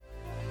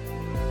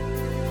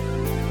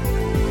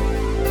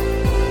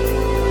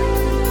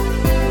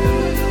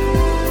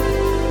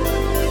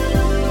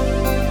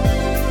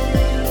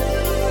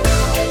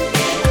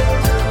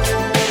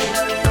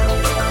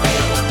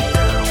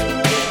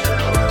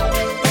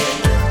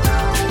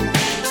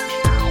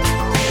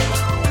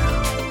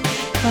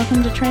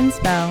Welcome to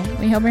Trinspo.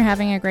 We hope you're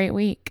having a great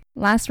week.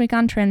 Last week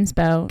on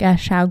Trinspo,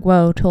 guest Xiao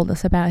Guo told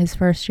us about his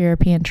first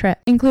European trip,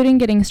 including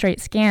getting straight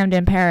scammed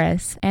in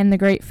Paris and the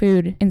great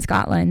food in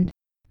Scotland.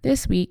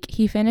 This week,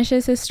 he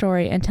finishes his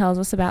story and tells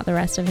us about the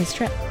rest of his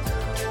trip.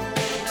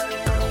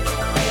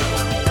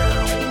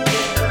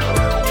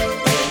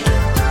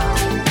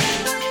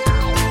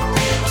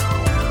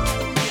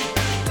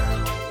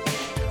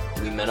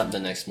 Up the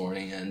next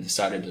morning and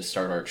decided to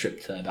start our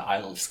trip to the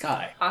Isle of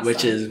Skye, Awesome.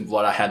 which is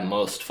what I had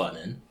most fun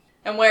in.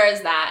 And where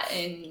is that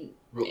in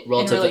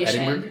relative in to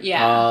Edinburgh?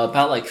 Yeah,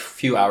 about like a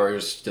few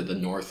hours to the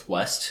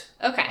northwest.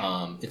 Okay.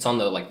 It's on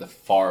the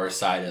far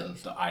side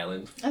of the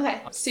island.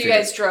 Okay. So you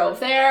guys drove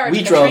there? Or we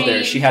took a drove train?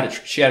 there. She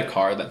had a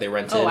car that they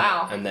rented. Oh,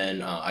 wow. And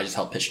then I just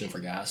helped pitch in for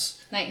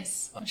gas.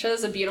 Nice. I'm sure it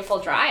was a beautiful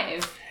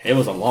drive. It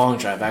was a long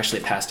drive. I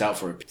actually passed out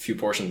for a few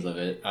portions of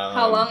it.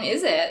 How long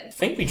is it? I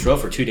think we drove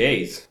for 2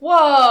 days.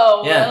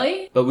 Whoa, Yeah.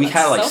 really? But we That's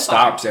had so far.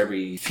 stops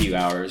every few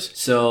hours.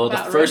 So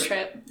About the first road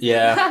trip.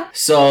 Yeah.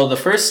 So the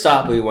first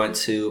stop we went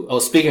to. Oh,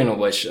 speaking of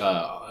which,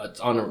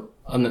 on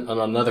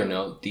another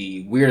note,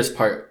 the weirdest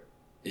part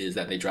is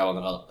that they drive on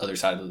the other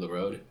side of the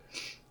road.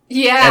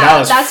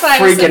 Yeah, that's why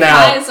I was freaking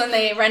surprised when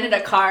they rented a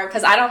car,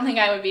 because I don't think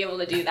I would be able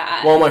to do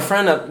that. Well, my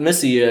friend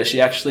Missy,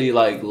 she actually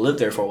lived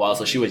there for a while,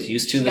 so she was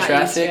used to the got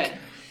traffic. used to it.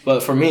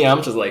 But for me,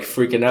 I'm just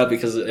freaking out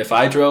because if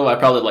I drove, I'd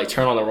probably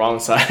turn on the wrong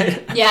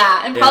side.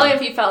 Yeah, and probably Yeah.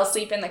 if you fell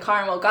asleep in the car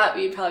and woke up,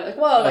 you'd probably be like,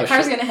 whoa, that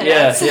car's shit. gonna hit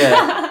us.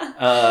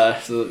 Yeah.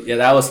 So yeah,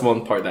 that was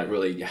one part that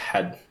really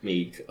had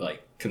me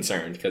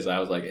concerned, because I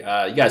was like, you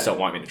guys don't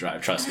want me to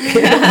drive, trust me.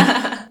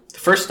 The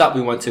first stop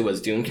we went to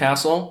was Doom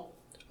Castle.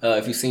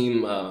 If you've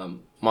seen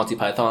Monty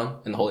Python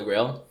and the Holy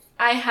Grail.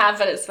 I have,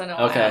 but it's been a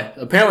while. Okay.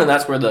 Apparently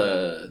that's where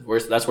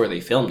they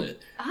filmed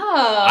it.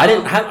 Oh.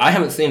 I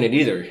haven't seen it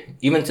either.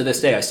 Even to this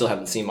day, I still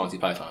haven't seen Monty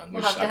Python,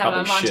 which We'll have to I have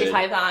probably a Monty should.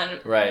 Python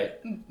Right.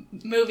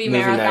 movie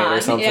Night marathon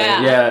or something.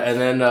 Yeah. And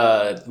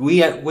then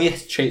we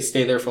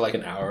stayed there for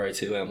an hour or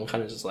two, and we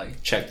kind of just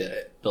checked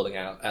it building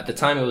out. At the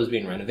time, it was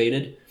being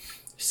renovated,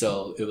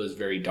 so it was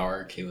very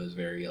dark. It was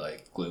very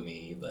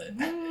gloomy, but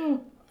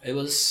it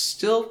was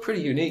still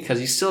pretty unique because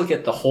you still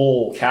get the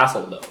whole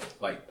castle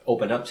though,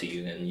 open up to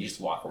you, and you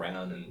just walk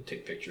around and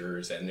take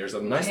pictures. And there's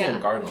a nice little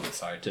garden on the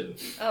side too.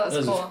 Oh,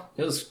 that's cool.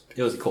 It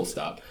was a cool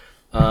stop.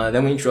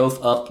 Then we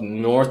drove up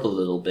north a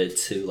little bit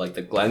to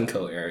the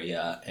Glencoe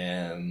area,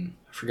 and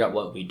I forgot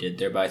what we did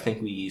there, but I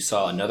think we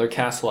saw another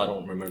castle. I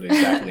don't remember the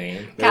exact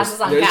name. There's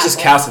just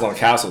castles on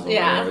castles over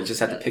there. We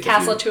just had to pick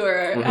castle a few.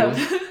 tour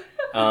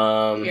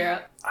of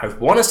Europe. I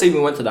want to say we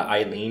went to the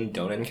Eileen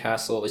Donan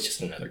Castle. It's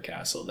just another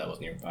castle that was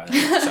nearby.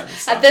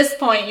 At this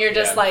point, you're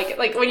just when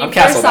you I'm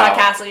first saw a out.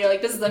 castle, you're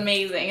like, this is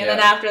amazing. And then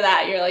after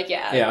that, you're like,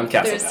 I'm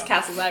castled there's out.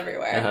 castles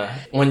everywhere.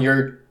 When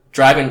you're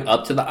driving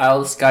up to the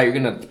Isle of Skye, you're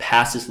gonna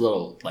pass this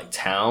little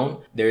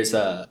town. There's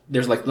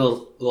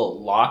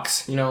little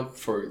locks,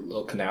 for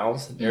little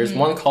canals. There's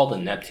one called the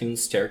Neptune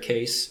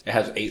Staircase. It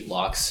has 8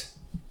 locks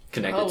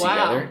connected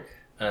together.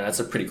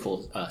 That's a pretty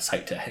cool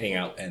site to hang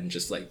out and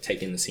just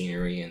take in the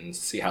scenery and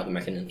see how the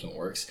mechanism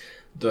works.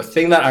 The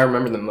thing that I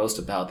remember the most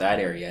about that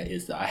area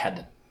is that I had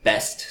the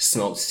best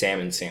smoked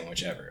salmon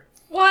sandwich ever.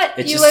 What?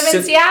 You live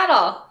in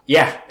Seattle?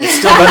 Yeah, it's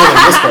still better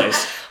than this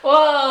place.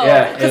 Whoa!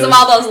 Yeah, because of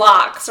all those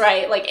locks,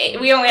 right?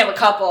 We only have a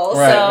couple,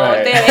 Right, so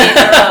right. they have 8 in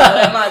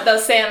a row. And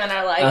those salmon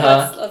are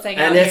let's hang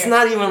out And here. it's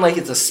not even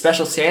it's a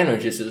special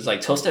sandwich.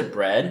 It's toasted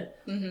bread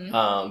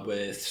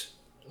with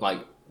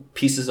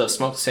pieces of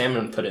smoked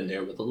salmon put in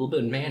there with a little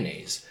bit of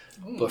mayonnaise.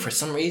 Ooh. But for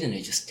some reason,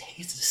 it just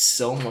tastes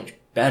so much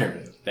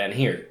better than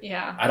here.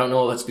 Yeah. I don't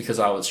know if it's because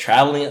I was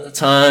traveling at the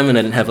time and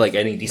I didn't have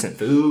any decent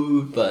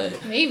food,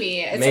 but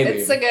maybe.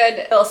 It's a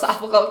good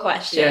philosophical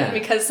question,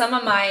 because some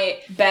of my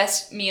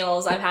best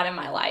meals I've had in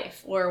my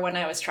life were when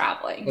I was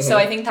traveling. Mm-hmm. So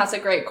I think that's a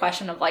great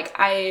question of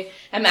I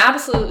am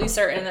absolutely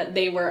certain that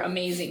they were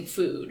amazing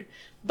food.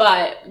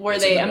 But were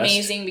they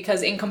amazing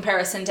because in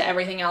comparison to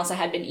everything else I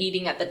had been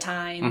eating at the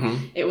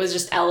time, it was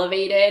just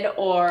elevated?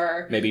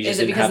 Or maybe is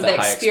it because of the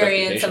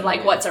experience of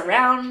what's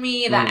around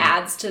me that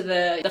adds to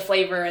the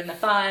flavor and the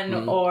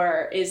fun?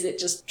 Or is it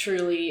just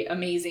truly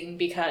amazing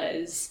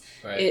because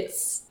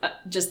it's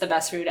just the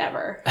best food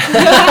ever?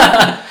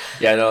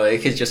 Yeah, no,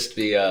 it could just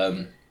be...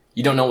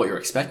 you don't know what you're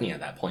expecting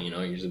at that point,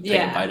 you're just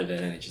taking a bite of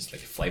it and it just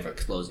flavor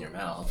explodes in your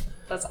mouth.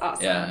 That's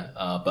awesome. Yeah,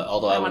 but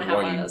although I would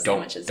warn you,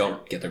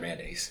 don't get their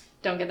mayonnaise.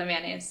 Don't get the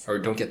mayonnaise. Or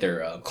don't get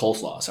their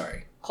coleslaw,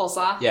 sorry.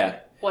 Coleslaw? Yeah.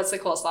 What's the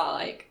coleslaw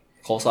like?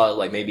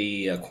 Coleslaw is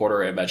maybe a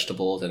quarter of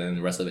vegetables and then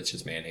the rest of it's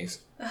just mayonnaise.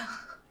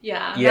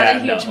 Yeah, I'm not a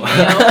huge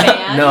mayo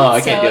fan. No,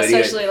 I can't do it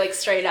either. Especially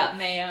straight up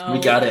mayo.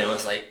 We got it and it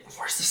was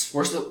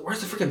where's the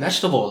freaking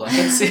vegetables? I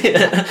can't see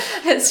it.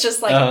 It's just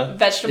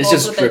vegetables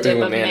just with a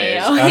dip of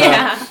mayonnaise. mayo.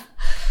 Yeah.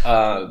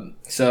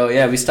 So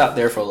yeah, we stopped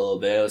there for a little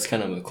bit. It was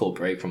kind of a cool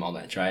break from all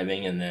that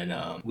driving, and then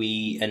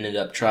we ended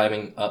up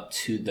driving up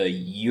to the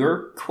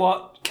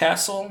Urquhart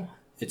Castle.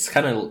 It's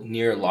kind of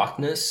near Loch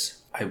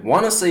Ness. I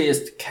want to say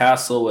it's the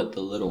castle with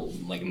the little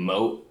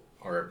moat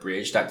or a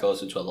bridge that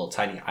goes into a little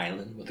tiny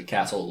island with a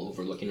castle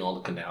overlooking all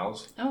the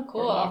canals. Oh,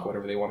 cool. Or lock,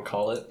 whatever they want to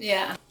call it.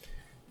 Yeah.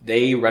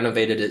 They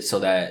renovated it so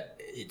that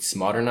it's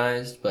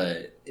modernized,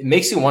 but it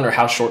makes you wonder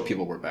how short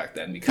people were back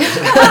then, because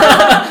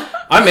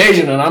I'm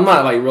Asian and I'm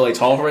not like really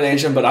tall for an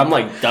Asian, but I'm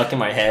like ducking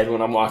my head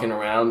when I'm walking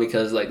around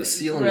because like the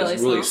ceiling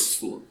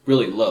is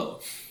really low.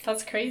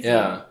 That's crazy.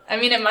 Yeah. I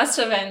mean, it must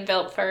have been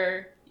built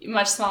for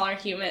much smaller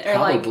human, or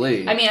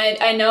Probably. like, I mean,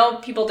 I know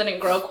people didn't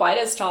grow quite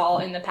as tall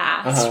in the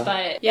past,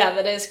 but yeah,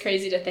 that is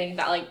crazy to think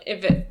that like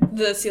if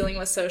the ceiling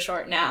was so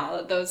short now,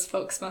 that those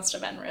folks must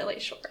have been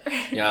really short.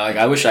 Yeah, like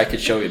I wish I could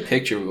show you a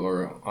picture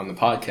or on the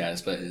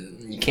podcast, but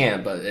you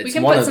can't. But it's we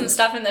can put some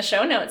stuff in the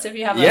show notes if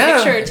you have a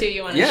picture or two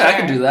you want to share. Yeah, I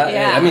can do that.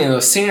 Yeah. I mean,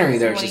 the scenery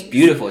there is just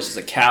beautiful. It's just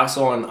a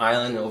castle on an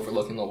island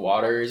overlooking the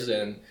waters,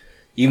 and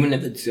even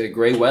if it's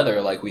gray weather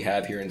like we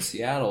have here in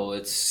Seattle,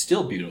 it's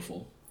still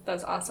beautiful.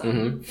 That's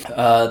awesome.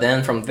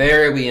 Then from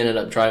there, we ended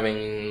up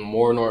driving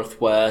more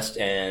northwest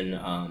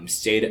and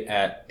stayed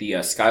at the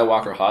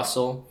Skywalker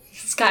Hostel.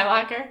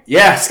 Skywalker?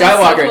 Yeah,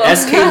 Skywalker.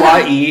 So cool.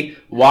 SKYE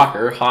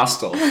Walker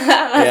Hostel.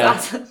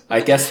 That's awesome. I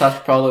guess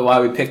that's probably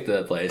why we picked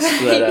the place.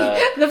 But,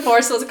 the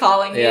Force was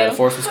calling you. Yeah, the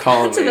Force was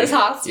calling to me. this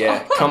hostel.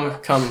 Yeah,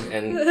 come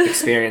and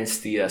experience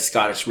the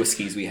Scottish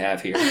whiskeys we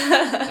have here.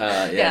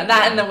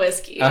 That and the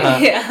whiskey.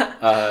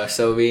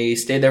 So we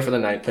stayed there for the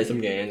night, played some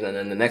games, and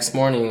then the next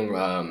morning,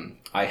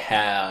 I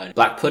had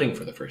black pudding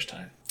for the first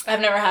time. I've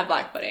never had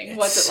black pudding.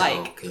 What's it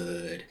like? So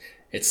good.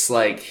 It's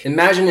like,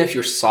 imagine if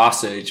your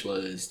sausage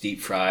was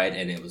deep fried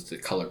and it was the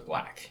color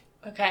black.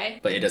 Okay.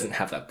 But it doesn't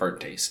have that burnt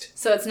taste.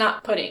 So it's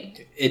not pudding.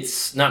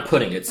 It's not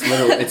pudding. It's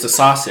literally, it's a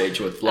sausage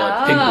with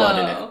blood, pig blood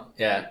in it.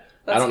 Yeah.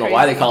 I don't know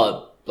why they call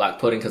it black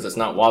pudding, because it's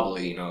not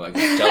wobbly, you know, like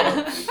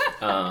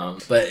Jell-O.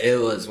 But it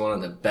was one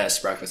of the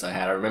best breakfasts I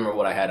had. I remember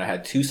what I had. I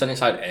had 2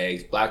 sunny-side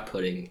eggs, black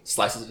pudding,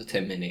 slices of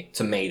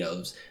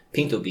tomatoes,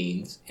 pinto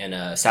beans, and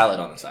a salad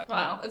on the side.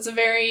 Wow. It's a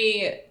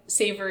very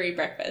savory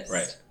breakfast.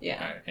 Right.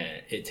 Yeah. Right.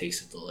 And it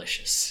tasted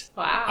delicious.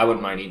 Wow. I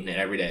wouldn't mind eating it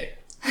every day.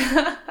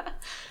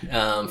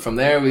 From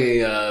there,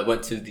 we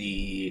went to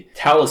the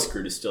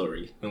Talisker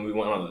distillery, and we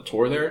went on a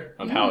tour there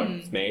of how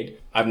it's made.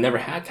 I've never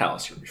had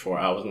Talisker before.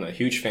 I wasn't a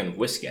huge fan of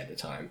whiskey at the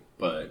time,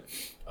 but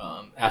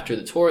after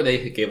the tour,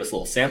 they gave us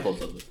little samples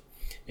of it.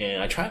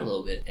 And I tried a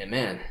little bit, and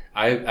man,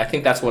 I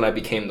think that's when I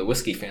became the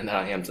whiskey fan that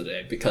I am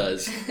today,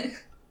 because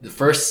the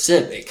first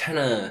sip,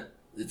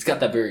 it's got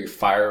that very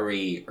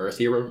fiery,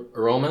 earthy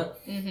aroma.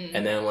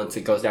 And then once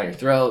it goes down your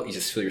throat, you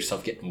just feel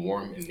yourself getting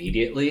warm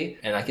immediately.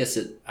 And I guess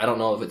I don't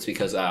know if it's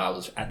because I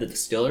was at the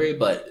distillery,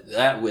 but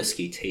that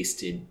whiskey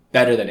tasted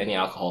better than any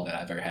alcohol that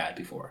I've ever had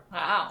before.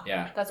 Wow.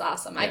 Yeah. That's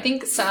awesome. Yeah. I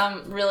think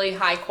some really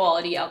high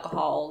quality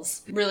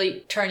alcohols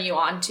really turn you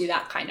on to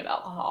that kind of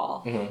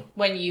alcohol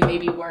when you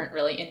maybe weren't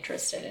really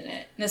interested in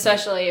it. And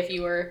especially if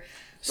you were...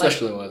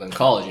 Especially when I was in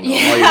college, you know,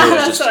 all you do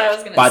is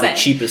just buy the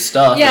cheapest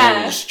stuff and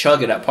then you just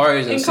chug it at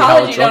parties and see how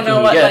drunk you get. In college, you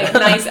don't know what like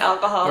nice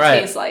alcohol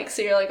tastes like,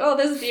 so you're like, oh,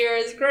 this beer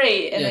is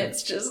great, and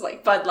it's just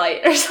like Bud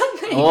Light or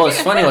something. Well, what's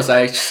funny was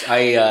I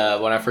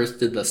when I first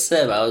did the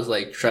sip, I was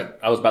like,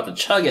 I was about to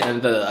chug it,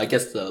 and I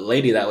guess the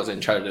lady that was in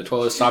charge of the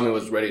toilet saw me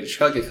was ready to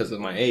chug it because of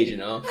my age, you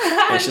know,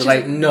 and she's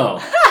like, no,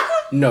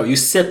 you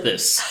sip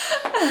this.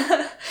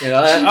 You know,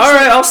 all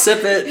right, I'll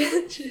sip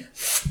it.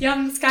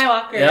 Young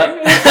Skywalker.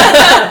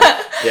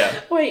 Yep.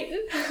 Yeah. Wait.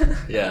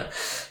 Yeah.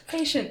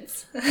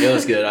 Patience. It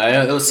was good.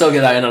 It was so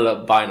good I ended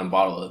up buying a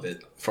bottle of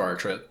it for our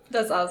trip.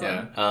 That's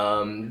awesome.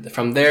 Yeah.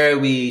 From there,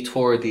 we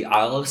toured the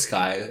Isle of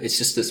Skye. It's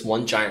just this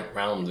one giant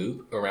round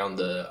loop around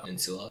the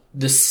peninsula.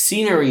 The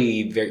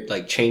scenery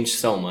changed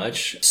so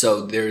much.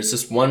 So there's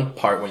this one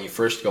part when you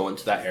first go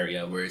into that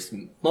area where it's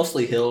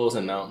mostly hills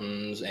and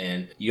mountains,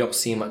 and you don't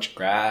see much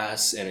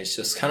grass, and it's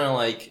just kind of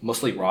like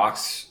mostly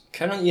rocks.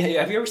 Have you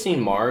ever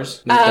seen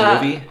Mars? The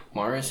movie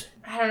Mars?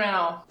 I don't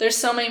know. There's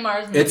so many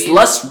Mars movies.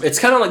 It's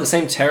kind of like the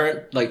same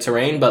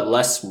terrain, but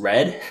less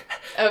red.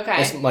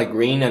 Okay. It's like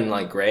green and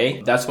like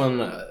gray. That's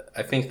when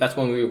I think that's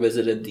when we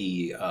visited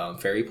the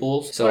fairy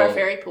pools. So what are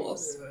fairy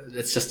pools?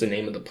 It's just the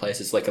name of the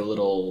place. It's like a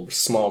little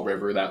small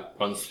river that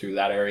runs through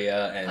that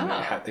area,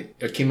 and it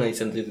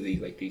accumulates into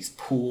these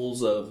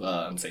pools of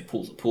I wouldn't say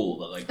pools of pool,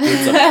 but like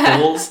groups of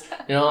pools.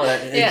 You know,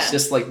 it's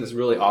just like this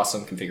really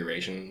awesome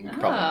configuration. We could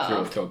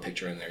probably throw a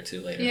picture in there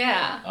too later.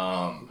 Yeah.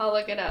 I'll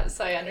look it up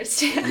so I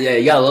understand. Yeah,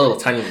 you got a little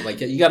tiny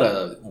you got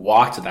to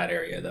walk to that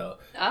area though.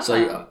 So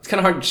it's kind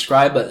of hard to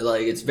describe, but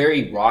like it's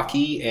very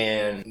rocky,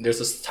 and there's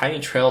this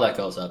tiny trail that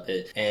goes up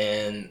it,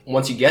 and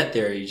once you get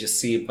there, you just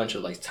see a bunch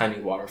of like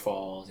tiny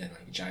waterfalls and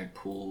like a giant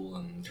pool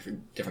and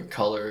different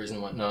colors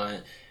and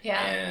whatnot. Yeah.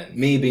 And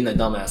me being the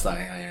dumbass that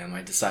I am,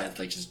 I decided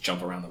to like just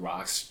jump around the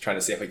rocks, try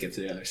to see if I get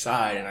to the other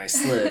side, and I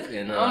slip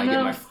and I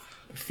get my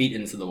feet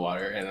into the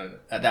water, and then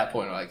at that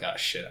point I'm like, oh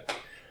shit.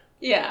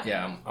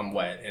 Yeah, I'm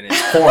wet, and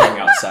it's pouring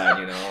outside,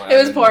 you know. It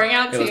was pouring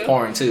out too? It was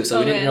pouring too, so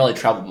we didn't really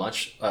travel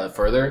much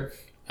further.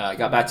 I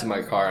got back to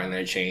my car, and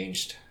I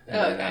changed.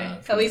 And then,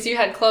 at least you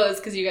had clothes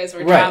because you guys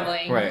were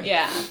traveling. Right.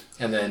 Yeah.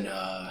 And then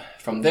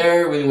from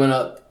there, we went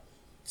up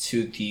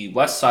to the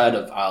west side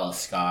of Isle of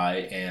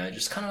Skye, and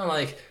just kind of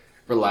like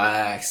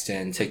relaxed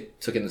and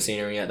took in the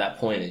scenery. At that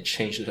point, it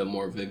changed into a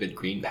more vivid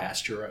green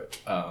pasture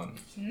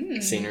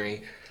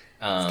scenery.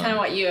 It's kind of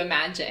what you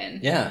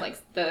imagine. Yeah. Like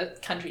the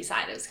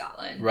countryside of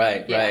Scotland.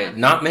 Right, Yeah. right.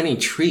 Not many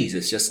trees.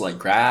 It's just like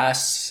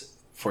grass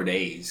for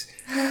days.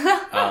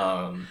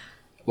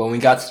 When we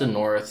got to the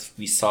north,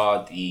 we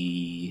saw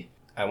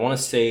I want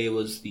to say it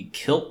was the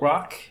Kilt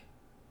Rock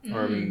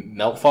or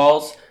Melt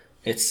Falls.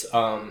 It's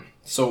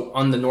so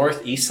on the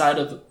northeast side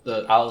of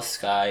the Isle of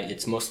Skye,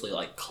 it's mostly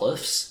like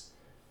cliffs,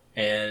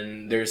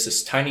 and there's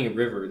this tiny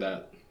river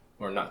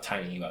or not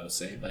tiny, I would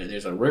say, but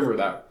there's a river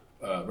that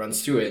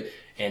runs through it,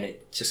 and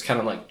it just kind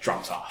of like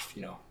drops off,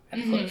 at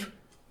the cliff.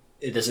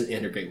 It doesn't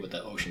integrate with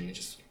the ocean; it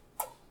just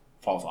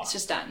falls off. It's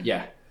just done.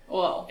 Yeah.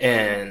 Whoa.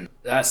 And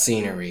that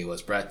scenery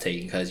was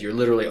breathtaking because you're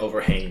literally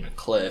overhanging a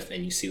cliff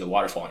and you see the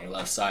waterfall on your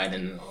left side,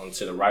 and on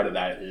to the right of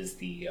that is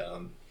the I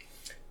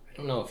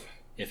don't know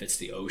if it's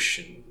the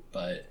ocean,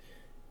 but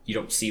you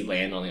don't see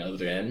land on the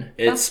other end.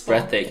 It's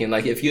breathtaking.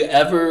 Like if you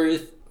ever,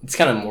 it's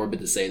kind of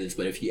morbid to say this,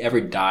 but if you ever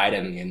died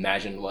and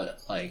imagined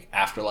what like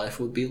afterlife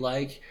would be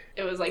like,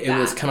 it was like it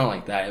was kind of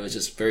like that. It was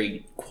just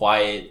very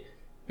quiet,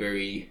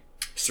 very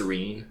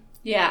serene.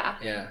 Yeah.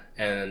 Yeah,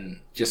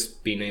 and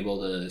just being able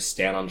to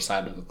stand on the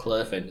side of a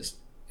cliff and just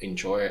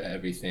enjoy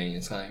everything,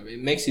 it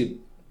makes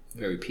you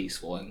very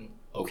peaceful and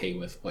okay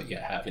with what you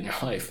have in your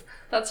life.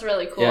 That's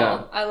really cool.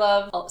 Yeah. I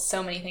love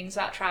so many things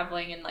about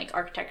traveling and like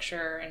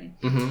architecture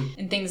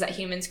and things that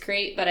humans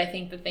create, but I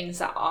think the things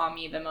that awe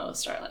me the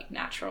most are like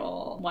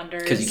natural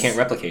wonders. Because you can't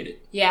replicate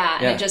it. Yeah,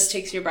 and it just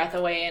takes your breath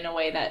away in a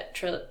way that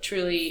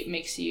truly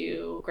makes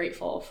you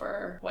grateful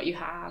for what you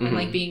have and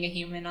like being a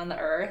human on the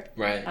earth.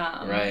 Right,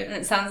 right. And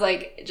it sounds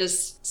like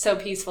just so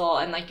peaceful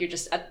and like you're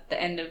just at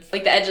the end of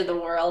like the edge of the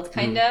world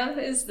kind of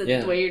is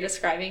the way you're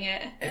describing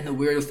it. And the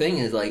weird thing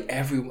is like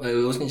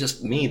it wasn't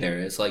just me there.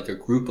 It's like a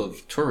group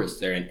of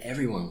tourists there, and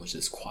everyone was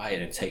just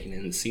quiet and taking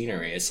in the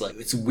scenery. It's like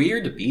it's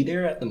weird to be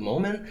there at the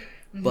moment,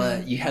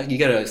 but you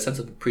get a sense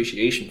of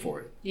appreciation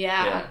for it.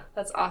 Yeah,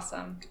 that's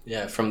awesome.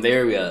 Yeah, from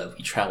there we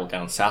traveled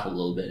down south a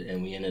little bit,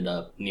 and we ended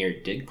up near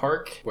Dig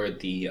Park, where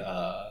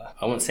I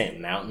wouldn't say a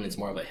mountain, it's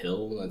more of a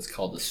hill. It's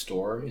called the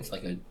Store. It's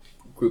like a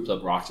group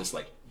of rocks just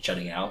like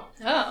jutting out.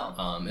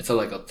 Oh. It's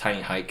like a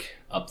tiny hike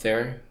up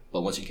there.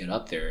 But once you get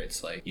up there,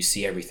 it's like you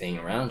see everything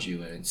around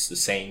you, and it's the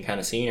same kind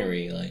of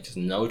scenery, like just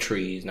no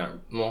trees. I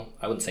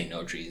wouldn't say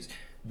no trees,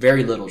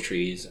 very little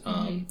trees.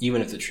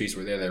 Even if the trees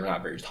were there, they're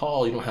not very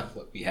tall. You don't have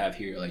what we have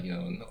here, like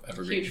no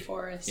evergreen. Huge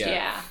forest.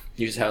 Yeah.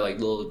 You just have like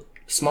little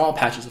small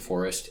patches of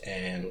forest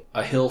and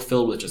a hill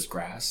filled with just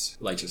grass,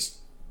 like just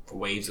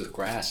waves of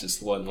grass.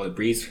 Just when the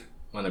breeze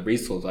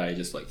flows by, it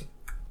just like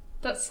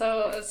it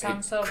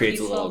sounds so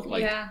creates peaceful. a little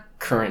like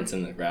currents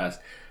in the grass,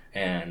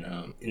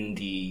 and in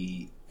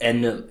the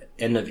end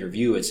of your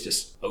view, it's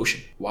just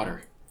ocean,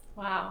 water.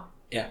 Wow.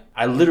 Yeah,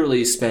 I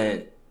literally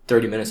spent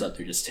 30 minutes up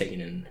there just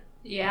taking in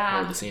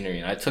all the scenery,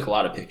 and I took a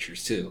lot of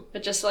pictures too.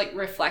 But just like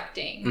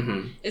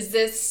reflecting. Is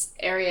this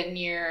area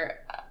near?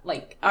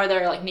 Like, are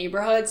there like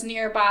neighborhoods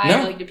nearby?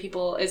 No. Like, do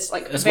people? It's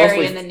very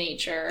mostly in the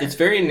nature. It's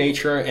very in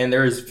nature, and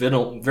there is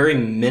very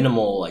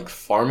minimal like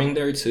farming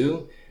there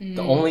too.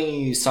 The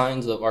only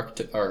signs of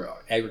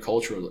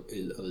agriculture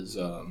is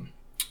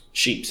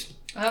sheep.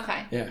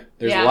 Okay. Yeah,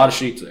 there's a lot of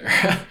sheep there.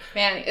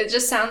 Man, it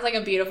just sounds like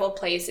a beautiful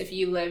place if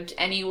you lived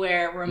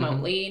anywhere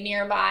remotely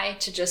nearby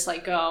to just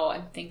like go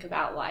and think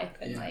about life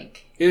and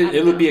like.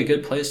 It would be a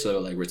good place to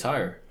like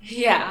retire.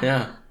 Yeah.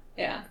 Yeah.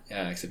 Yeah.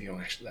 Yeah, except you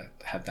don't actually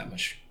have that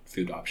much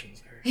food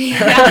options there.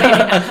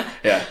 Yeah.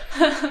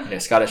 Yeah.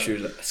 Scottish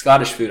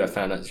food I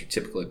found out is your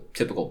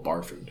typical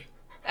bar food.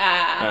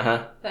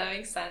 That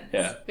makes sense.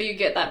 Yeah. But you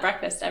get that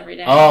breakfast every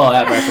day. Oh,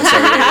 that breakfast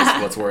every day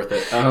is what's worth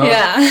it.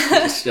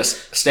 Yeah.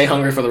 just stay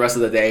hungry for the rest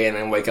of the day and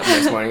then wake up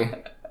next morning.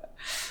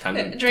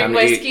 Drink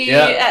whiskey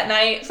at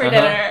night for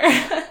dinner.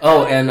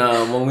 Oh, and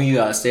when we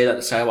stayed at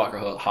the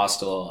Skywalker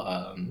Hostel,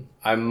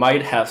 I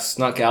might have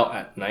snuck out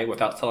at night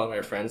without telling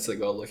my friends to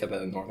go look at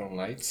the Northern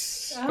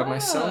Lights by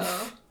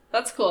myself.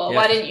 That's cool. Yeah.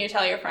 Why didn't you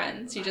tell your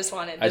friends? You just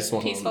wanted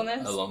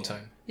peacefulness? A long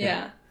time.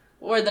 Yeah.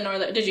 Or the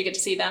northern... Did you get to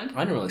see them?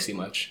 I didn't really see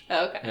much.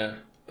 Oh, okay. Yeah.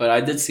 But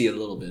I did see a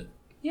little bit.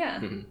 Yeah.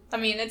 I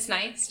mean, it's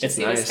nice to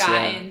see nice, the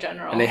sky in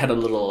general. And they had a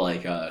little,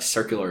 like,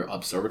 circular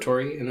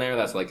observatory in there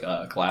that's like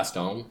a glass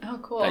dome. Oh,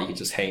 cool. That you could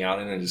just hang out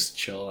in and just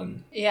chill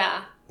and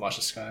watch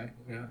the sky.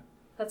 Yeah.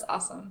 That's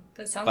awesome.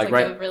 That sounds like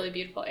a really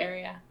beautiful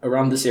area.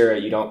 Around this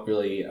area, you don't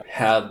really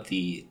have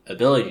the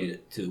ability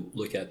to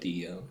look at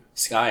the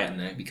sky at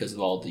night because of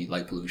all the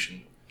light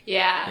pollution.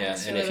 Yeah. Yeah,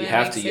 and if you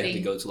have to, you have to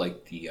go to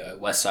like the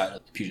west side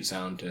of the Puget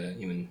Sound to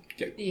even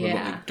get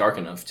remotely dark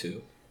enough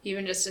to.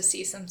 Even just to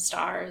see some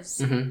stars.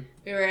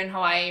 We were in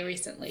Hawaii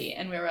recently,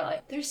 and we were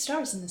like, "There's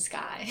stars in the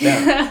sky,"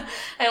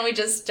 and we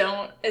just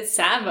don't. It's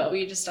sad, but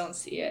we just don't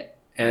see it.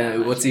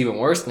 And what's even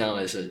worse now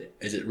is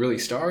it really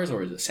stars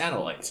or is it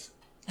satellites?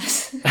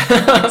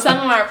 Some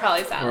of them are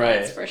probably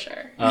satellites, for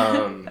sure.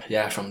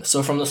 Yeah, from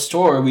the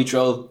store, we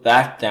drove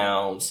back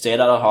down, stayed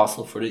at a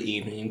hostel for the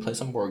evening, played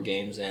some board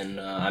games, and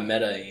I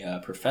met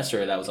a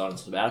professor that was on a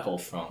sabbatical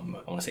from,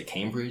 I want to say,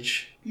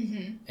 Cambridge.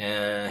 Mm-hmm.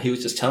 And he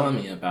was just telling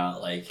me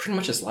about, like, pretty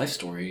much his life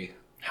story.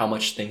 How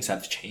much things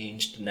have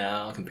changed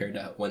now compared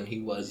to when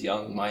he was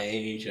young, my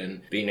age,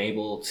 and being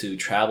able to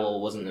travel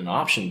wasn't an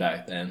option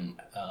back then,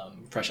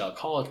 fresh out of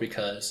college,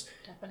 because...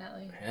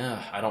 Definitely.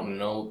 Yeah, I don't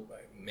know,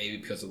 maybe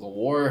because of the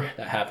war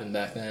that happened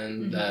back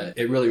then, that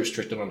it really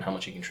restricted on how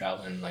much you can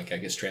travel, and, like, I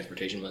guess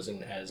transportation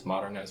wasn't as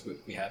modern as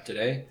we have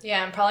today.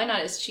 Yeah, and probably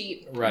not as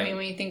cheap. Right. I mean,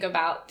 when you think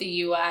about the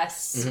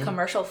U.S.,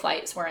 commercial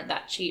flights weren't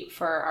that cheap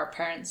for our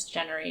parents'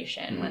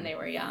 generation when they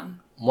were young.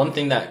 One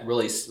thing that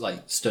really,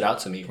 like, stood out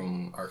to me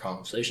from our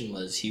conversation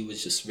was he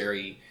was just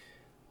very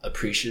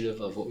appreciative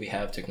of what we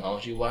have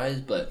technology-wise,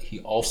 but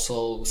he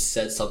also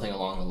said something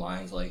along the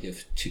lines like,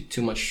 if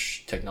too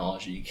much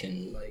technology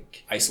can,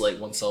 like, isolate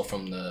oneself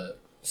from the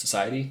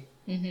society.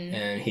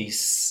 And he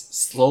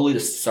slowly to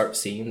start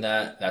seeing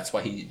that. That's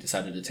why he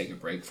decided to take a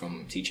break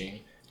from teaching,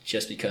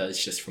 just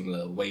from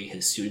the way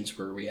his students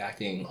were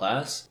reacting in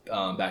class.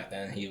 Back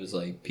then, he was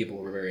like, people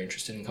were very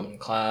interested in coming to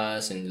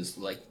class and just,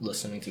 like,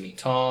 listening to me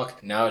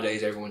talk.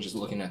 Nowadays, everyone's just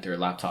looking at their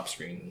laptop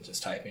screen and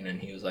just typing, and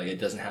he was like, it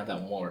doesn't have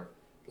that more,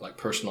 like,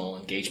 personal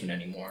engagement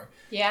anymore.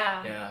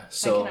 Yeah.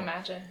 So I can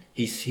imagine.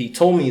 He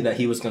told me that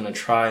he was going to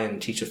try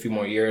and teach a few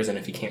more years, and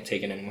if he can't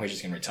take it anymore, he's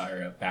just going to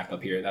retire back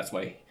up here. That's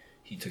why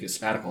he took his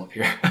sabbatical up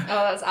here. Oh,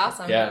 that's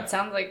awesome. Yeah. It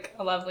sounds like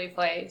a lovely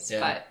place.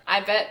 Yeah. But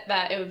I bet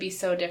that it would be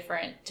so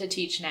different to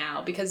teach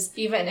now, because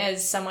even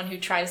as someone who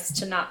tries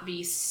to not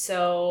be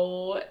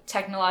so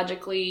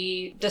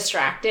technologically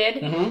distracted,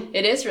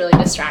 it is really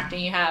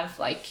distracting. You have,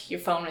 like, your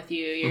phone with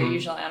you. You're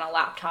usually on a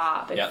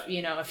laptop.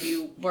 If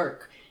you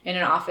work in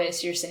an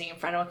office, you're sitting in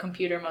front of a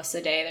computer most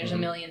of the day. There's a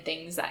million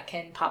things that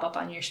can pop up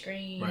on your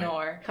screen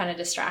or kind of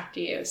distract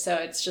you. So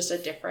it's just a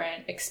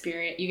different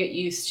experience. You get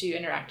used to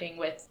interacting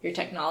with your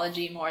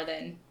technology more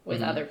than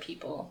with other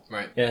people.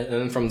 Right. Yeah, and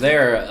then from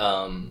there,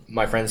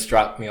 my friends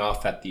dropped me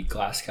off at the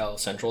Glasgow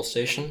Central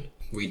Station.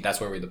 That's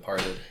where we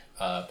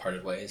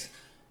parted ways.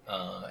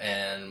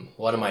 And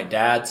one of my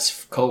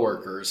dad's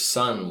coworkers'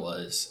 son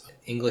was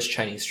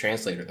English-Chinese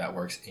translator that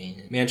works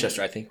in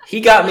Manchester, I think.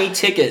 He got me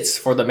tickets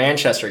for the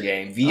Manchester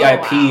game,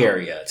 VIP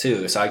area,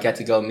 too. So I got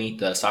to go meet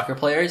the soccer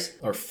players,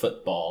 or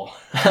football.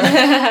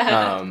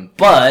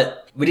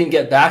 But we didn't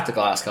get back to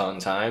Glasgow in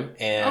time.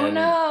 And oh,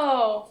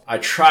 no. I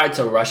tried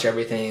to rush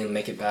everything and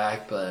make it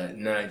back, but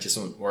no, it just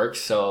wouldn't work.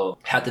 So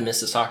had to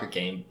miss the soccer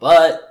game.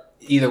 But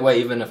either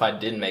way, even if I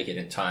didn't make it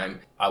in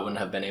time, I wouldn't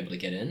have been able to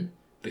get in,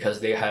 because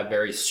they have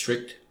very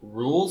strict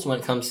rules when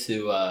it comes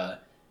to...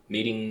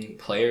 meeting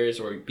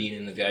players or being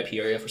in the VIP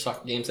area for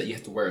soccer games, that you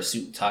have to wear a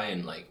suit, tie,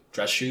 and, like,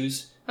 dress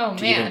shoes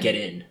to even get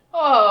in.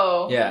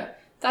 Oh. Yeah.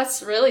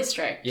 That's really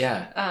strict.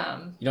 Yeah.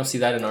 You don't see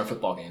that in our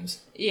football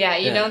games. Yeah,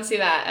 you don't see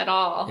that at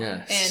all.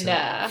 Yeah. And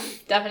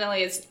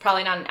definitely it's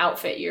probably not an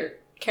outfit you're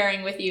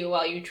carrying with you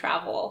while you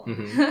travel.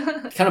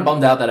 Kind of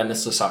bummed out that I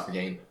missed the soccer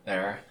game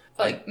there.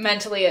 Like,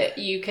 mentally,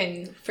 you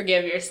can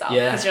forgive yourself.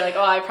 Yeah. Because you're like,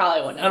 I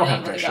probably wouldn't have I don't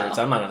have dress shirts.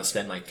 I'm not going to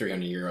spend, like,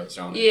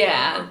 €300 on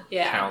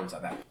pounds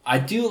on that. I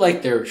do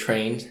like their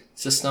train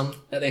system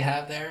that they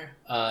have there.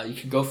 You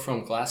could go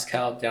from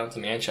Glasgow down to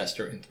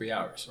Manchester in 3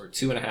 hours, or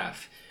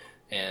 2.5.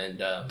 And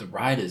the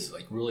ride is,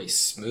 like, really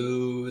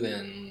smooth,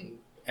 and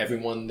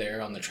everyone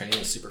there on the train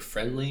is super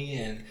friendly.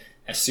 And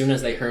as soon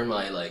as they heard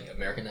my, like,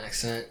 American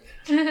accent,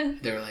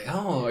 they were like,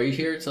 oh, are you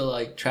here to,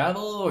 like,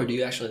 travel, or do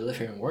you actually live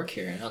here and work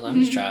here? And I'm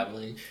just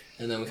traveling.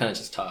 And then we kind of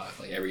just talk,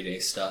 like, everyday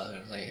stuff,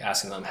 and, like,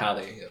 asking them how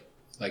they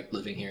like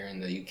living here in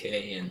the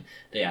UK, and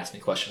they asked me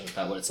questions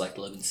about what it's like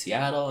to live in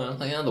Seattle, and I'm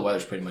like, the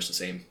weather's pretty much the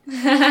same.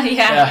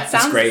 yeah,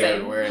 it's great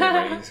everywhere, and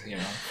it rains, you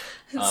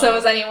know. So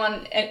was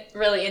anyone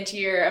really into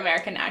your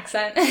American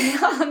accent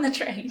on the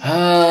train?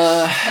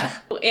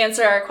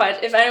 Answer our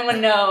question. If anyone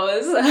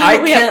knows,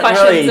 we have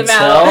questions really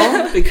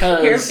about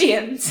because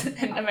Europeans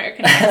and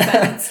American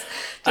accents.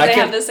 Do they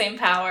have the same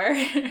power?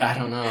 I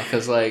don't know,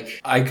 because,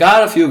 like, I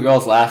got a few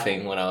girls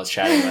laughing when I was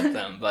chatting with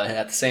them, but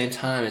at the same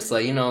time, it's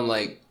like,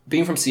 like,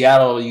 being from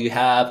Seattle, you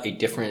have a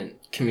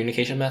different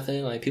communication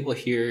method. Like, people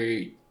here,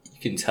 you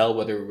can tell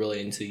whether they're really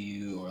into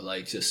you or,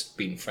 like, just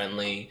being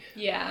friendly.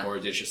 Yeah. Or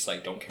they just,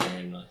 like, don't care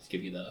and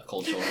give you the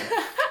cold shoulder.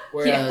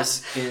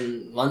 Whereas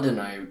in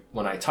London,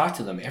 when I talked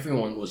to them,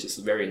 everyone was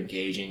just very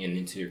engaging and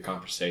into your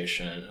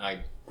conversation.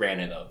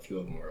 Granted, a few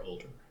of them were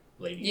older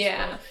ladies.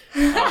 Yeah.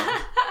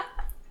 But,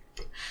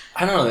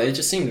 I don't know. It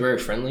just seemed very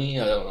friendly.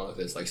 I don't know if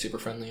it's, like, super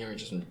friendly or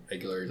just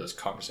regular just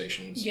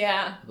conversations.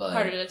 Yeah. But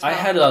harder to tell. I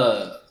had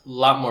a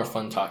lot more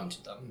fun talking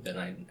to them than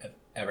I have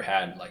ever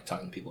had, like,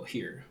 talking to people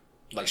here.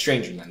 Like,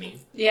 strangers, I mean.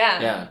 Yeah.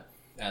 Yeah.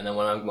 And then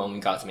when we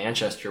got to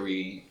Manchester,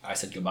 I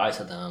said goodbye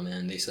to them,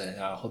 and they said,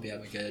 I hope you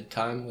have a good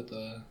time with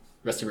the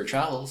rest of your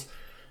travels.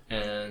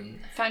 And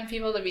I find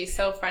people to be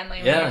so friendly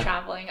when you're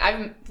traveling.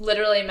 I've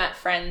literally met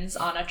friends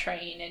on a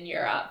train in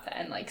Europe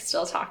and, like,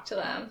 still talk to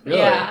them. Really?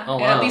 Yeah. Oh,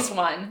 wow. At least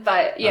one.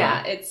 But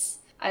yeah,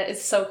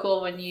 It's so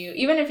cool when you,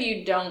 even if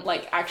you don't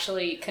like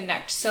actually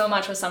connect so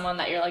much with someone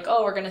that you're like,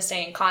 oh, we're going to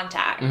stay in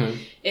contact.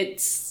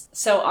 It's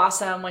so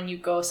awesome when you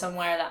go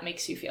somewhere that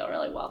makes you feel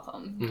really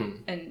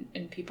welcome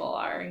and people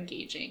are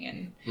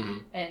engaging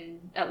and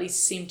at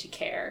least seem to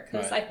care.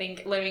 Because I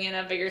think living in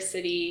a bigger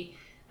city,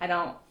 I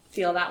don't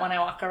feel that when I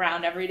walk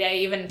around every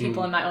day, even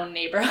people in my own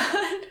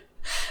neighborhood.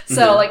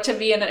 So like to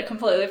be in a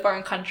completely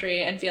foreign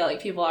country and feel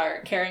like people are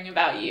caring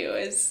about you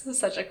is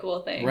such a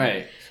cool thing.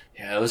 Right.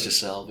 Yeah, it was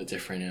just a little bit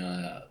different.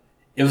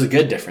 It was a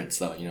good difference,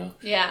 though, you know?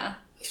 Yeah.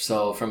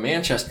 So from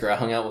Manchester, I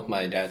hung out with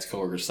my dad's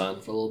coworker's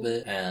son for a little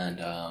bit,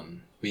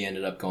 and we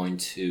ended up going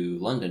to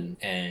London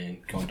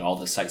and going to all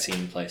the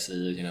sightseeing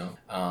places, you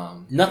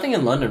know. Nothing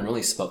in London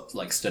really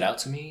stood out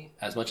to me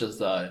as much as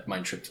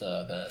my trip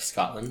to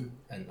Scotland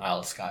and Isle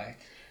of Skye.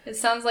 It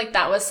sounds like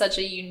that was such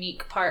a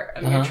unique part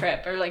of your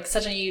trip, or like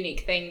such a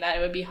unique thing that it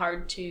would be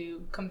hard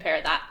to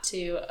compare that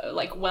to a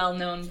like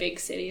well-known big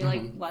city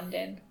like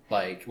London.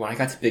 Like when I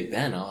got to Big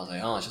Ben, I was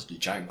like, oh, it's just a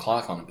giant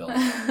clock on a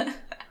building.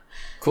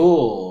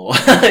 Cool.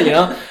 You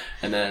know?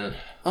 And then,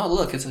 oh,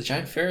 look, it's a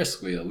giant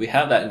Ferris wheel. We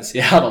have that in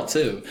Seattle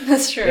too.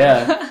 That's true.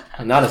 Yeah.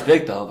 Not as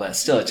big though, but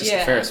still, it's just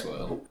a Ferris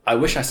wheel. I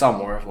wish I saw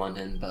more of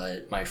London,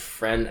 but my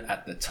friend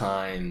at the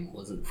time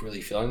wasn't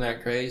really feeling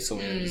that great, so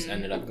we just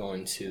ended up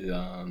going to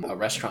a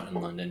restaurant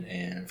in London,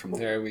 and from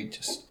there we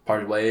just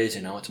parted ways,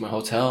 and I went to my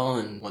hotel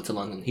and went to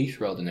London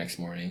Heathrow the next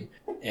morning.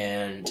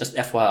 And just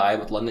FYI,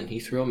 with London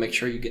Heathrow, make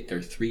sure you get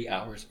there 3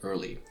 hours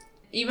early.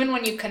 Even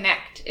when you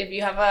connect, if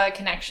you have a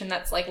connection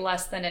that's like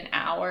less than an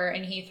hour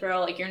in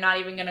Heathrow, like you're not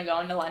even going to go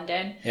into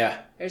London. Yeah.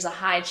 There's a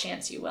high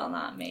chance you will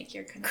not make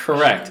your connection.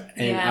 Correct.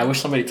 And I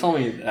wish somebody told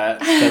me that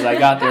because I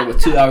got there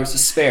with 2 hours to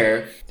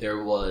spare.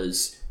 There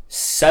was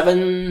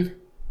 7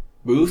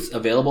 booths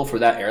available for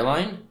that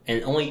airline,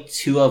 and only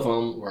 2 of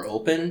them were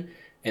open.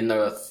 And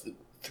the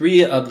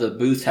 3 of the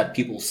booths had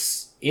people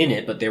in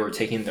it, but they were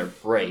taking their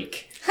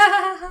break.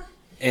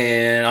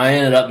 And I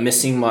ended up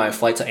missing my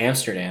flight to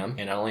Amsterdam,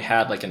 and I only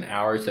had like an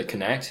hour to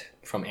connect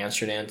from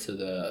Amsterdam to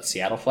the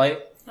Seattle flight.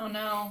 Oh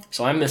no.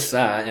 So I missed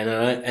that, and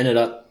then I ended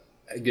up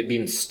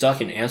being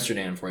stuck in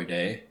Amsterdam for a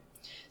day.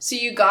 So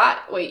you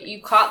caught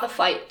the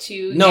flight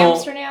to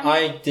Amsterdam? No,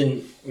 I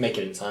didn't make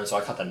it in time, so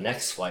I caught the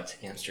next flight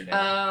to Amsterdam.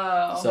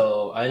 Oh.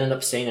 So I ended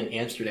up staying in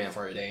Amsterdam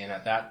for a day, and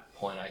at that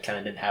point I kind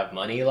of didn't have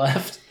money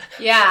left.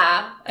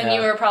 Yeah, and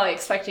you were probably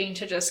expecting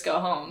to just go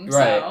home.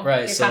 Right.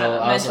 You're kind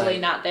of mentally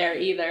not there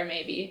either,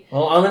 maybe.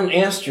 Well, I'm in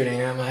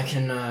Amsterdam. I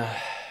can,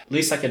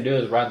 least I can do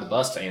is ride the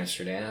bus to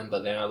Amsterdam.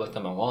 But then I looked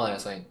at my wallet. I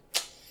was like,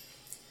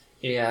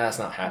 yeah, that's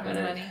not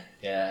happening.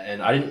 Yeah,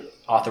 and I didn't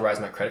authorize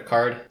my credit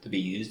card to be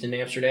used in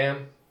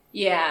Amsterdam.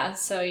 Yeah,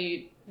 so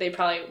they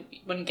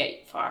probably wouldn't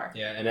get far.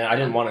 Yeah, and then I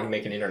didn't want to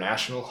make an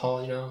international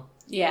call, you know?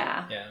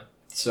 Yeah. Yeah.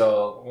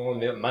 So,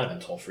 well, it might have been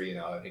toll-free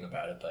now that I think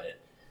about it, but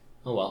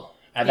oh well.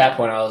 At that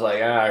point, I was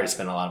like, I already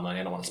spent a lot of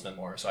money. I don't want to spend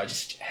more. So I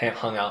just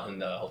hung out in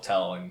the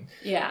hotel and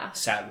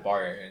sat in the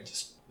bar and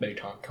just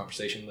made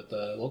conversation with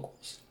the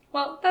locals.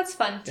 Well, that's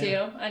fun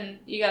too, and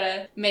you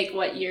gotta make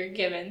what you're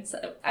given.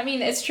 So, I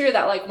mean, it's true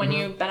that like when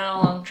you've been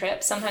on a long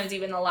trip, sometimes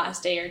even the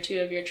last day or two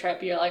of your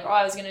trip, you're like, oh,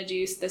 I was gonna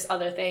do this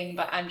other thing,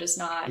 but I'm just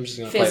not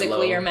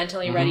physically or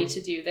mentally ready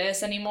to do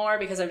this anymore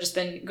because I've just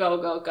been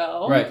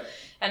go. Right.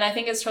 And I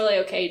think it's totally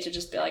okay to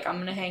just be like, I'm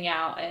gonna hang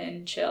out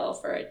and chill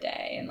for a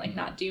day and like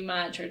not do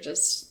much, or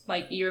just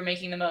like you're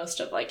making the most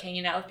of like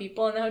hanging out with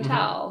people in the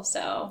hotel.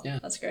 So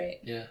that's great.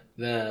 Yeah.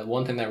 The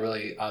one thing that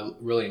I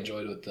really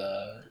enjoyed with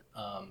the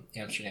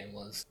Amsterdam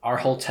was our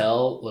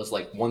hotel was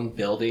like one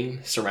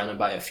building surrounded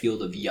by a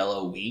field of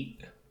yellow wheat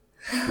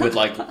with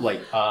like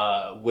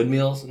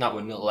windmills, not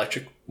windmill,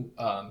 electric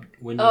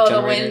wind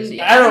generators.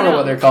 I don't know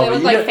what they're called. They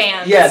look like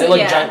fans. Yeah, they look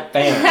like giant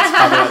fans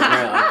popping out the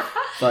ground.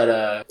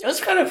 But it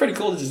was kind of pretty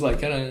cool to just like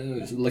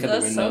kind of look at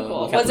the window. So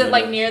cool. Was it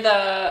like near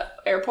the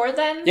airport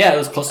then? Yeah, it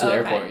was close to the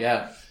airport.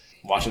 Yeah,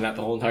 watching that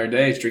the whole entire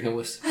day, drinking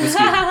whiskey.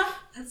 That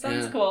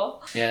sounds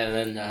cool. Yeah,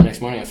 and then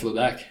next morning I flew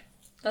back.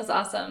 That's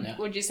awesome. Yeah.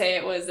 Would you say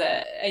it was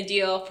an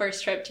ideal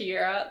first trip to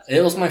Europe?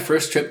 It was my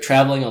first trip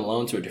traveling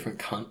alone to a different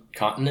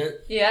continent.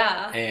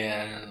 Yeah.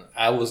 And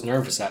I was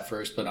nervous at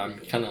first, but I'm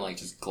kind of like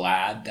just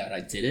glad that I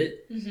did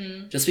it.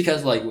 Mm-hmm. Just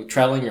because like with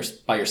traveling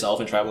by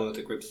yourself and traveling with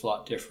a group is a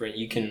lot different.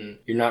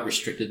 You're not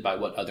restricted by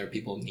what other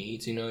people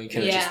need. You know, you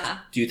can just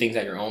do things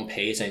at your own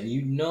pace, and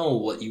you know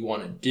what you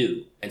want to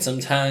do. And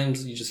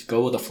sometimes you just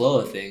go with the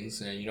flow of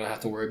things, and you don't have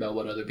to worry about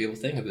what other people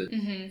think of it.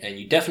 Mm-hmm. And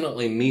you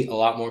definitely meet a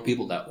lot more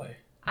people that way.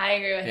 I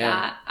agree with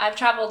that. I've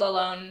traveled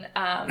alone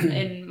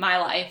in my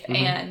life,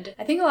 and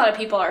I think a lot of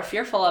people are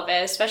fearful of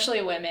it,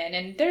 especially women.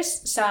 And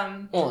there's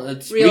some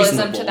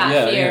realism to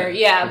that fear.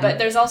 Yeah, but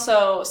there's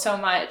also so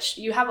much.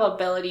 You have the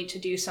ability to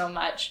do so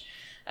much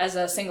as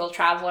a single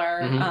traveler,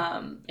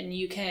 and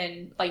you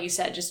can, like you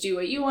said, just do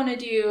what you want to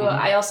do.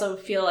 I also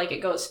feel like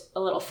it goes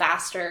a little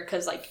faster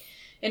because, like,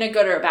 in a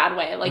good or a bad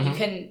way, like you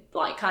can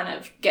like kind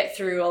of get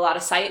through a lot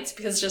of sites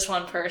because it's just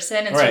one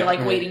person instead of like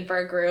waiting for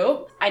a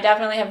group. I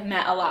definitely have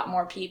met a lot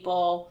more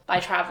people by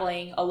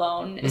traveling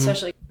alone,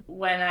 especially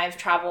when I've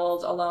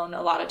traveled alone,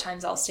 a lot of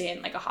times I'll stay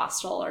in like a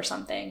hostel or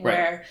something Right.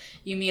 where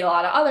you meet a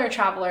lot of other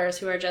travelers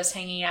who are just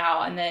hanging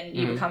out, and then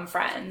you become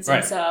friends. Right.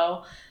 And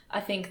so I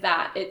think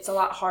that it's a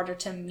lot harder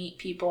to meet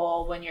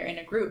people when you're in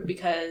a group,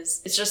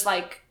 because it's just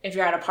like if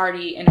you're at a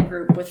party in a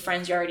group with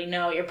friends you already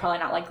know, you're probably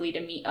not likely to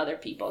meet other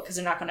people because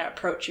they're not going to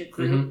approach your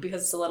group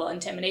because it's a little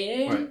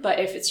intimidating. Right. But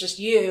if it's just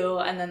you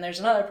and then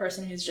there's another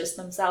person who's just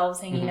themselves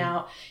hanging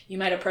out, you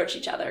might approach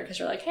each other because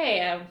you're like,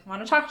 hey, I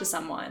want to talk to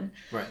someone.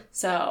 Right.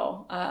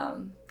 So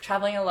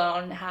traveling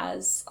alone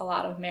has a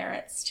lot of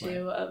merits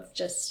too, of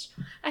just,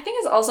 I think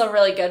it's also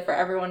really good for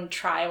everyone to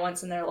try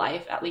once in their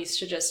life at least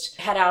to just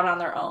head out on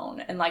their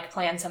own and like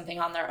plan something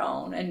on their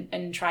own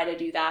and try to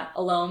do that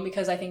alone,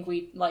 because I think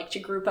we like to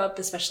group up,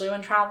 especially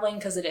when traveling,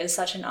 because it is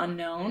such an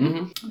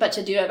unknown. But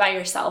to do it by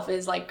yourself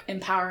is like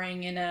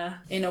empowering in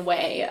a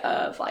way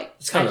of like,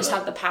 I just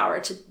have the power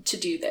to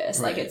do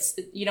this. Right. Like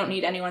you don't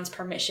need anyone's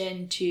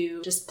permission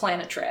to just plan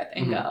a trip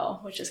and go,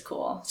 which is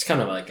cool. It's kind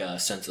of like a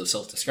sense of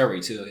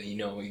self-discovery too. You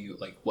know, you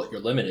like what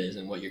your limit is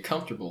and what you're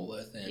comfortable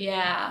with.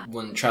 And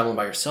when traveling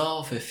by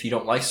yourself, if you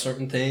don't like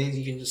certain things,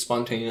 you can just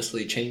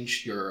spontaneously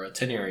change your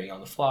itinerary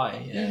on the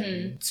fly,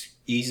 and it's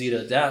easy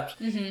to adapt,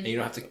 and you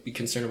don't have to be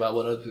concerned about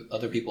what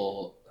other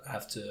people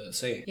have to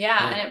say.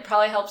 Yeah, and it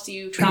probably helps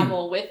you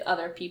travel with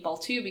other people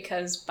too,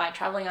 because by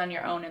traveling on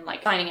your own and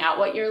like finding out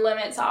what your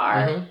limits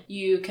are,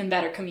 you can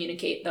better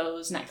communicate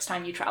those next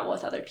time you travel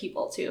with other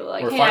people too.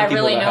 Like, hey, I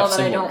really know that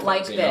I don't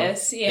like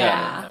this.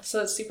 Yeah.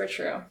 So it's super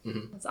true.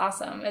 It's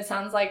awesome. It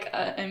sounds like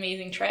an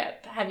amazing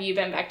trip. Have you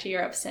been back to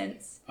Europe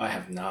since? I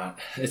have not.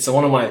 It's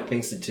one of my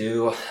things to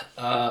do.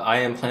 I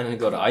am planning to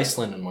go to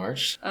Iceland in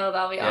March. Oh,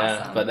 that'll be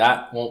awesome. But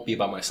that won't be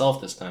by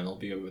myself this time. It'll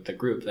be with a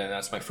group. And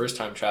that's my first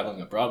time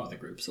traveling abroad with a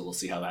group, so we'll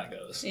see how that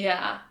goes.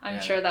 Yeah, I'm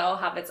sure that will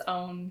have its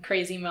own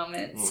crazy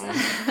moments.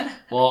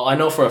 Well, I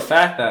know for a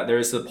fact that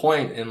there's a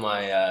point in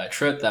my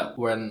trip that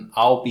when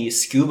I'll be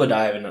scuba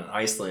diving in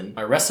Iceland,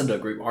 my rest of the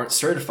group aren't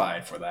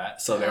certified for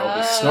that. So they'll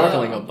be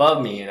snorkeling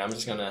above me, and I'm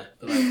just going to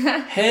be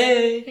like,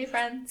 hey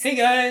friends. Hey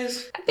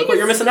guys, look what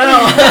you're missing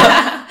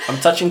out. I'm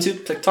touching two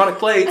tectonic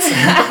plates.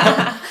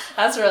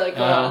 That's really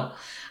cool.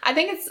 I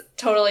think it's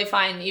totally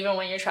fine, even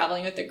when you're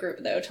traveling with a group,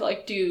 though, to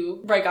like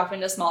break off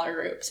into smaller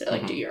groups or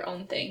like do your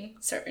own thing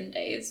certain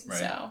days. Right.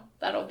 So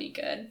that'll be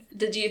good.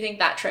 Did you think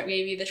that trip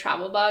gave you the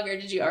travel bug, or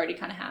did you already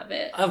kind of have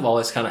it? I've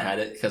always kind of had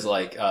it because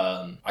like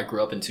I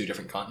grew up in 2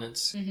 different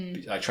continents.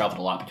 I traveled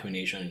a lot between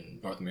Asia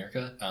and North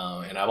America,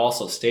 and I've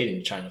also stayed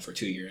in China for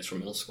 2 years for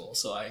middle school.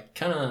 So I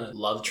kind of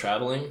loved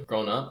traveling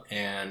growing up,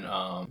 and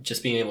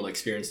just being able to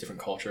experience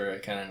different culture,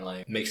 it kind of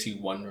like makes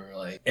you wonder,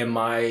 like, am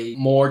I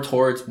more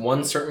towards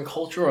one certain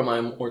culture or am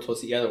I more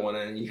towards the other one?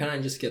 And you kind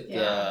of just get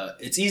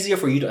it's easier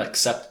for you to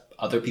accept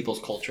other people's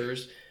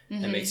cultures.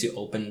 It makes you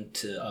open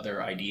to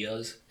other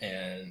ideas,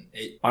 and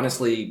it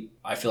honestly,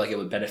 I feel like it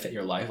would benefit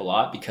your life a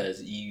lot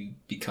because you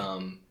get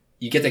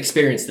to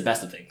experience the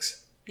best of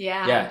things.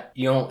 Yeah,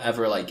 you don't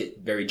ever like get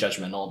very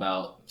judgmental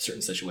about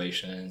certain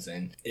situations,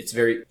 and it's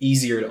very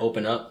easier to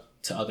open up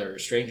to other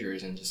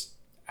strangers and just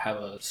have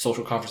a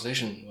social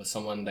conversation with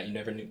someone that you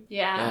never knew.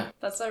 Yeah,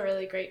 that's a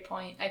really great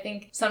point. I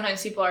think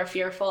sometimes people are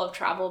fearful of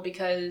travel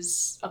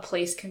because a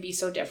place can be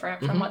so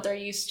different from what they're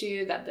used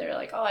to that they're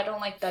like, oh, I don't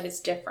like that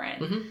it's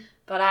different.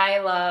 But I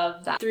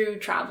love that through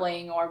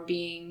traveling or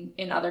being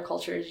in other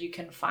cultures, you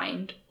can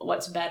find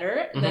what's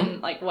better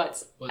than like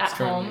what's at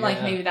home. Yeah.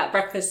 Like maybe that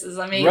breakfast is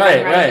amazing,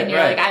 right? And you're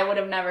like, I would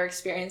have never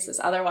experienced this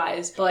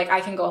otherwise. But like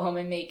I can go home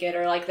and make it,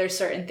 or like there's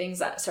certain things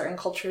that certain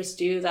cultures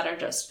do that are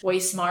just way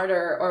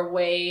smarter or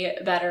way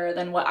better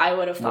than what I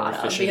would have thought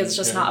of, because it's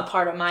just not a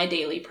part of my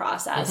daily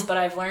process. But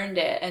I've learned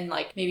it, and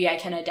like maybe I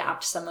can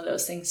adapt some of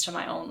those things to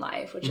my own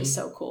life, which is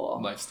so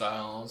cool.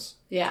 Lifestyles,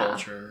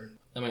 culture.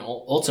 I mean,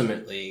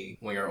 ultimately,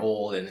 when you're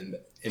old and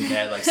in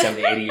bed, like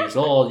 70, 80 years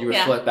old, you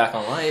reflect back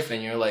on life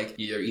and you're like,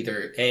 you're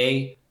either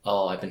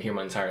I've been here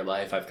my entire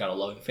life, I've got a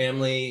loving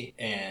family,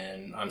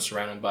 and I'm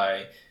surrounded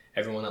by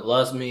everyone that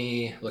loves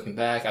me. Looking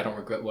back, I don't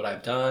regret what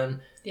I've done.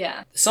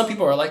 Yeah. Some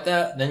people are like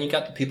that. Then you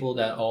got the people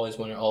that always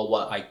wonder,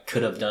 what I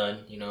could have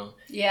done, you know?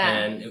 Yeah.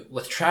 And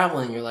with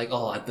traveling, you're like,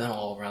 I've been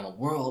all around the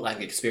world.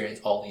 I've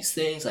experienced all these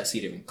things. I see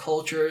different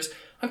cultures.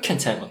 I'm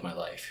content with my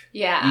life.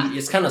 Yeah.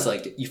 It's kind of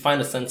like you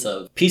find a sense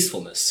of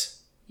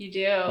peacefulness. You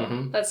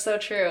do. That's so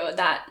true.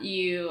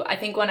 I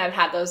think when I've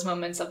had those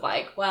moments of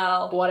like,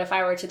 well, what if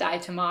I were to die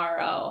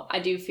tomorrow? I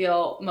do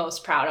feel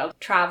most proud of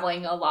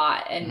traveling a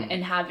lot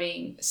and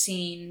having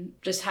seen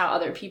just how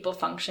other people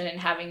function and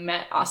having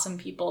met awesome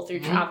people through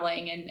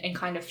traveling and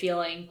kind of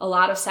feeling a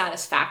lot of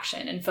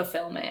satisfaction and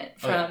fulfillment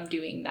from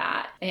doing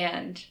that.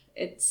 And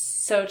it's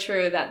so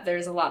true that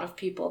there's a lot of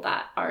people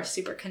that are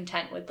super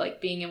content with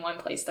like being in one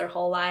place their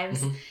whole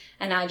lives.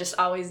 And I just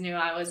always knew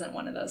I wasn't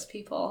one of those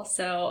people.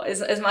 So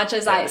as much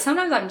as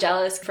sometimes I'm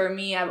jealous. For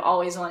me, I've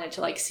always wanted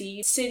to like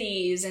see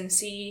cities and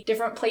see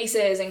different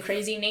places and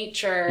crazy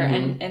nature.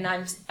 And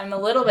I'm a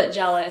little bit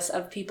jealous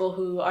of people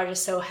who are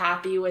just so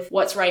happy with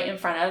what's right in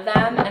front of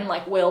them and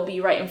like will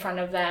be right in front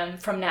of them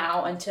from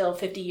now until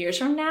 50 years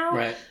from now.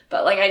 Right.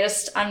 But like,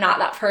 I'm not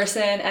that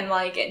person. And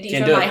like deep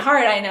in my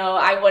heart, I know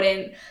I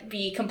wouldn't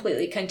be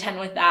completely content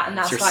with that. And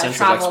that's why I've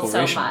traveled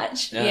so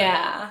much.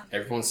 Yeah.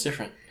 Everyone's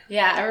different.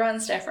 Yeah,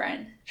 everyone's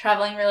different.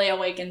 Traveling really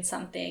awakens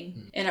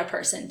something in a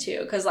person too.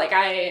 Because like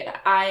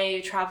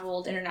I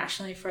traveled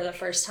internationally for the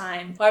first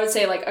time. Well, I would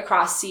say like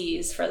across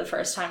seas for the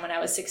first time when I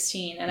was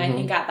 16. And I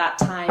think at that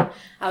time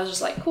I was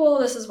just like, cool,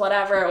 this is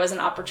whatever. It was an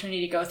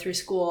opportunity to go through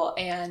school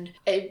and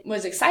I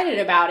was excited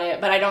about it.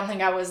 But I don't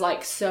think I was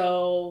like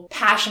so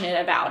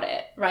passionate about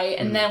it. Right.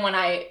 And then when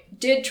I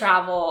did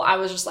travel, I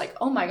was just like,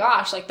 oh my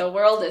gosh, like the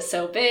world is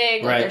so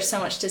big. Like there's so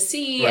much to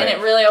see. And it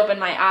really opened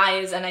my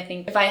eyes. And I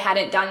think if I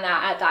hadn't done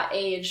that at that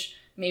age,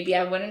 maybe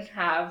I wouldn't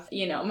have,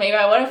 maybe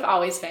I would have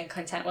always been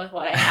content with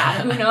what I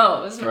had. Who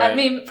knows? I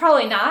mean,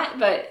 probably not,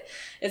 but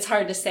it's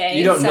hard to say.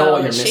 You don't know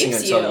what you're missing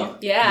until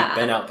you've Yeah.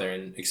 been out there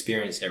and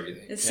experienced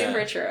everything. It's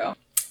super true.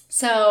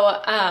 So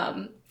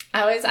I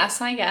always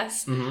ask my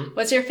guests,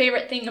 what's your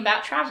favorite thing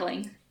about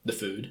traveling? The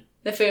food.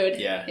 The food.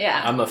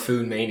 Yeah. I'm a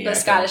food maniac. The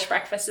Scottish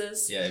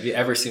breakfasts. Yeah. If you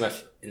ever see my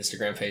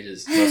Instagram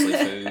pages, mostly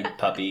food,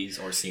 puppies,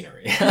 or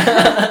scenery.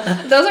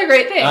 Those are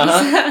great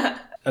things.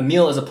 A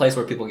meal is a place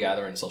where people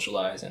gather and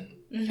socialize and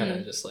kind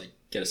of just like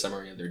get a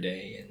summary of their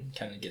day and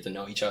kind of get to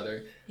know each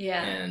other.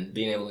 Yeah. And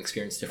being able to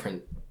experience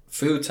different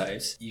food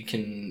types, you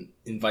can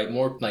invite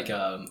more like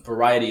a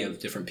variety of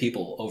different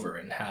people over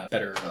and have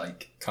better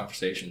like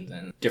conversations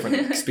and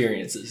different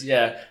experiences.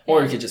 Yeah.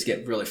 Or you could just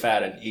get really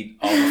fat and eat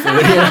all the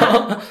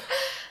food,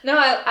 No,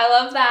 I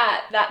love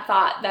that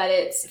thought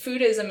that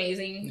food is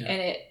amazing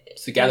and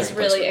it's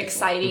really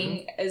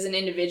exciting as an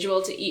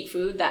individual to eat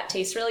food that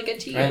tastes really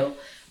good to you.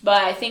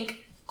 But I think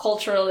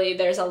culturally,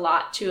 there's a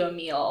lot to a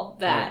meal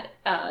that,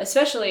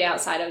 especially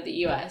outside of the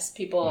U.S.,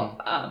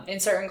 people in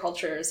certain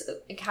cultures,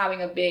 like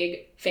having a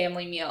big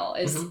family meal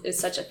is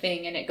such a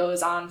thing, and it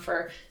goes on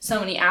for so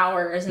many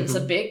hours, and it's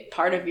a big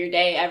part of your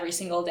day every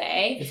single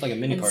day. It's like a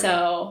mini party.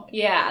 So,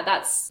 yeah,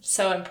 that's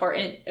so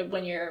important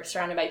when you're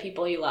surrounded by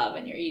people you love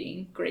and you're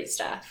eating great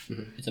stuff.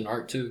 It's an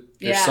art, too.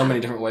 There's so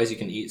many different ways you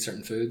can eat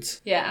certain foods.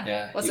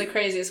 Yeah. What's the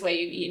craziest way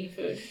you've eaten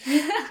food?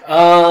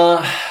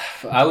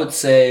 I would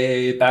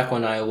say back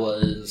when I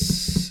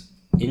was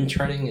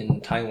interning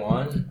in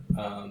Taiwan,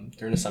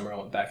 during the summer I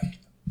went back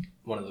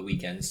one of the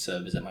weekends to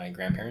visit my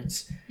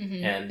grandparents,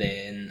 and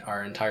then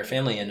our entire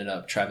family ended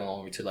up traveling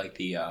over to like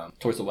the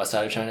towards the west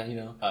side of China,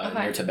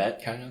 near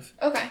Tibet kind of.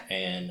 Okay.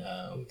 And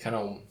we kind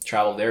of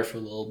traveled there for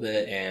a little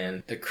bit,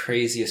 and the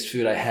craziest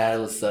food I had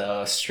was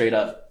straight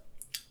up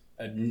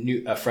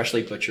a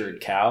freshly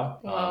butchered cow.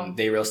 Wow.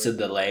 They roasted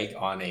the leg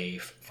on a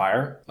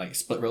fire, like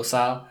split roast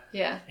style.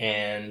 Yeah.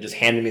 And just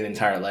handed me the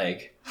entire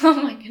leg.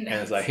 Oh my goodness.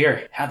 And it's like,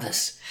 here, have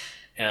this.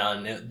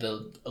 And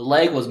the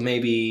leg was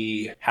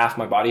maybe half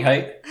my body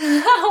height.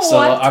 So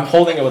I'm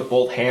holding it with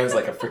both hands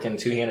like a freaking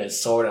two-handed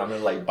sword, and I'm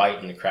gonna like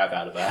biting the crap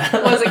out of that.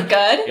 Was it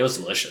good? It was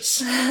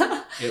delicious.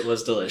 It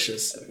was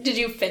delicious. Did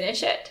you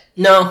finish it?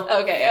 No.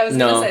 Okay, I was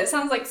gonna say, it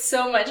sounds like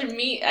so much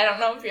meat. I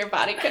don't know if your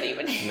body could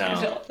even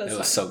handle it. It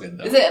was so good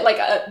though. Is it like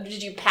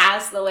did you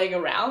pass the leg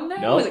around then?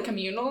 No. Was it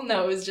communal?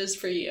 No, it was just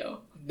for you.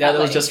 Yeah, that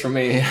was just for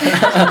me.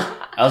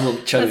 I was a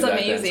little chubby back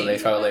then, so they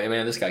felt like,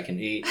 man, this guy can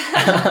eat.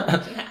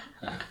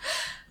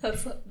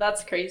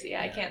 That's crazy.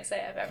 I can't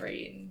say I've ever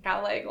eaten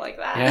cow leg like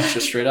that. Yeah,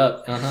 just straight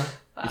up. Wow.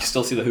 You can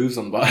still see the hooves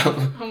on the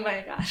bottom. Oh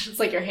my gosh, it's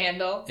like your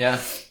handle. Yeah.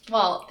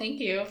 Well, thank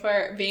you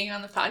for being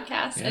on the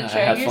podcast and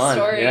sharing your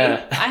story.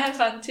 Yeah. I had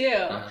fun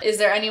too. Is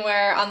there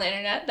anywhere on the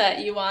internet that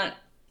you want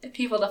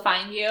people to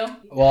find you?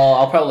 Well,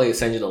 I'll probably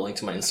send you the link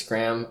to my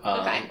Instagram.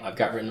 Okay. I've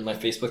got written to my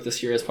Facebook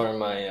this year as part of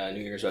my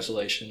New Year's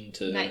resolution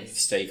to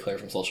stay clear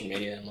from social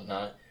media and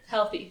whatnot.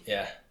 Healthy.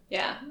 Yeah.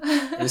 Yeah.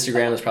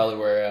 Instagram is probably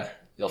where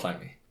you'll find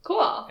me.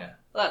 Cool. Yeah.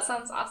 Well, that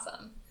sounds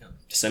awesome. Yeah.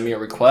 Just send me a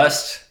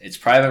request. It's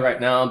private right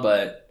now,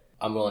 but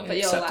I'm willing to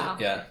accept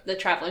it. Yeah. The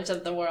travelers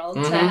of the world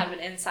to have an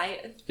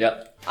insight.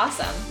 Yep.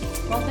 Awesome.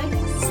 Well, thanks.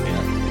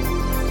 Yeah.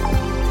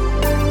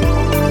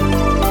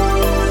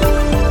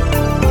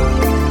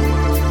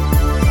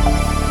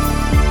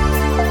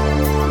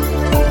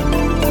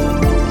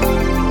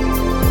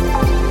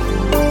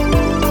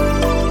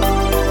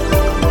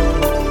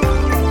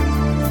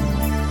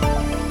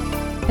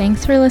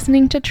 Thanks for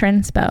listening to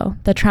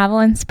Trinspo, the travel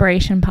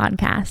inspiration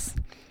podcast.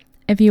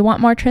 If you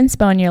want more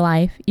Trinspo in your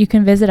life, you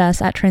can visit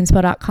us at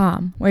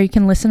trinspo.com, where you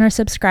can listen or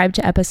subscribe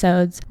to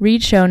episodes,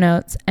 read show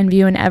notes, and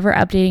view an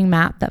ever-updating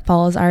map that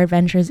follows our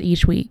adventures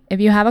each week. If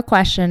you have a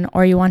question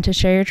or you want to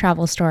share your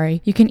travel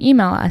story, you can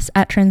email us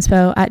at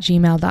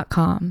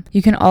trinspo@gmail.com.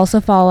 You can also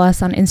follow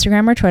us on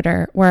Instagram or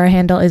Twitter, where our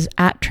handle is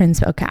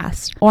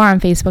 @TrinspOcast, or on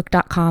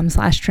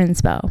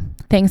facebook.com/Trinspo.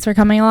 Thanks for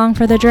coming along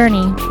for the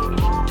journey.